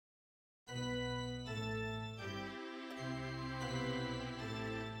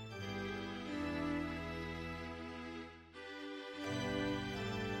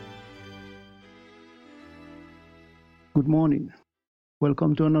Good morning.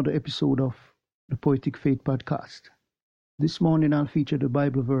 Welcome to another episode of the Poetic Faith Podcast. This morning I'll feature the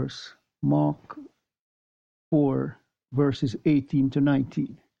Bible verse, Mark 4, verses 18 to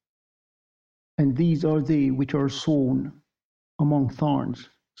 19. And these are they which are sown among thorns,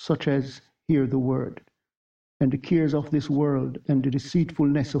 such as hear the word, and the cares of this world, and the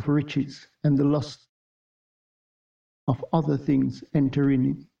deceitfulness of riches, and the lust of other things enter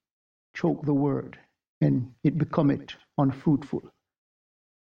in, choke the word, and it becometh unfruitful.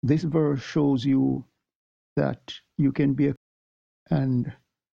 This verse shows you that you can be and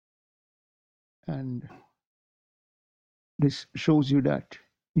this shows you that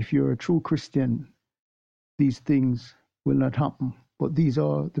if you're a true Christian, these things will not happen. But these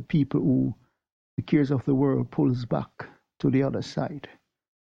are the people who the cares of the world pulls back to the other side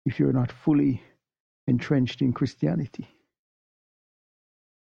if you're not fully entrenched in Christianity.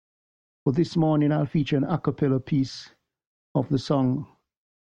 For this morning, I'll feature an a cappella piece of the song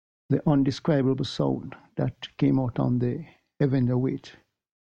The Undescribable Sound that came out on the Heaven Await.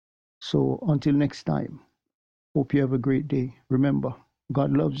 So until next time, hope you have a great day. Remember,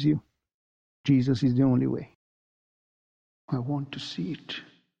 God loves you. Jesus is the only way. I want to see it.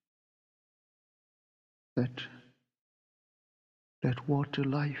 That water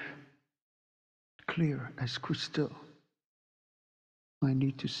life, clear as crystal. I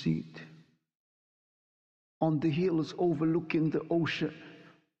need to see it. On the hills overlooking the ocean,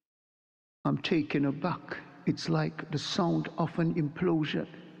 I'm taken aback. It's like the sound of an implosion.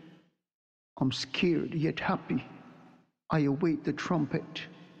 I'm scared yet happy. I await the trumpet.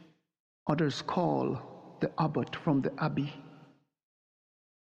 Others call the abbot from the abbey.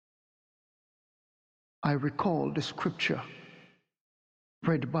 I recall the scripture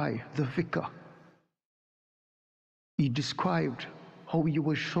read by the vicar. He described how he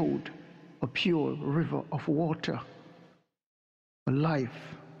was showed a pure river of water, a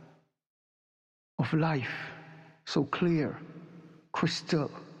life of life, so clear, crystal,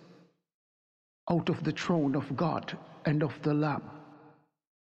 out of the throne of God and of the Lamb.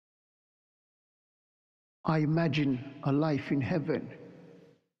 I imagine a life in heaven.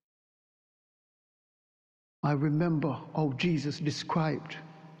 I remember how Jesus described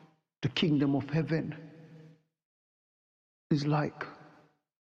the kingdom of heaven is like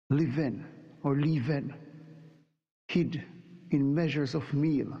leaven or leaven hid in measures of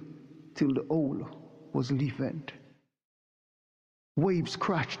meal till the whole was leavened. Waves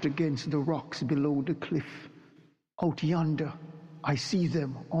crashed against the rocks below the cliff. Out yonder, I see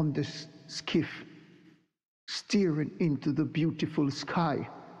them on the skiff, steering into the beautiful sky.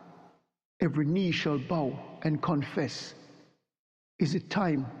 Every knee shall bow and confess. Is it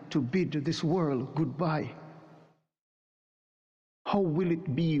time to bid this world goodbye? How will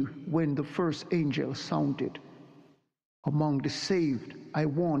it be when the first angel sounded? Among the saved, I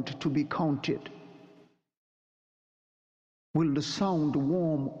want to be counted. Will the sound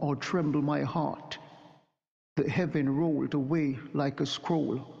warm or tremble my heart? The heaven rolled away like a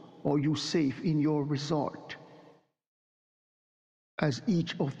scroll, or you safe in your resort? As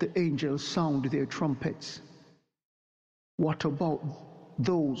each of the angels sound their trumpets, what about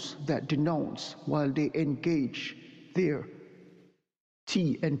those that denounce while they engage their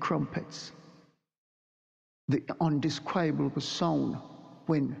tea and crumpets? The undescribable sound,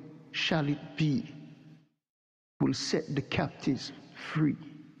 when shall it be, will set the captives free.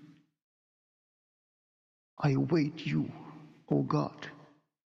 I await you, O God.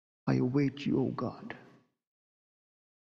 I await you, O God.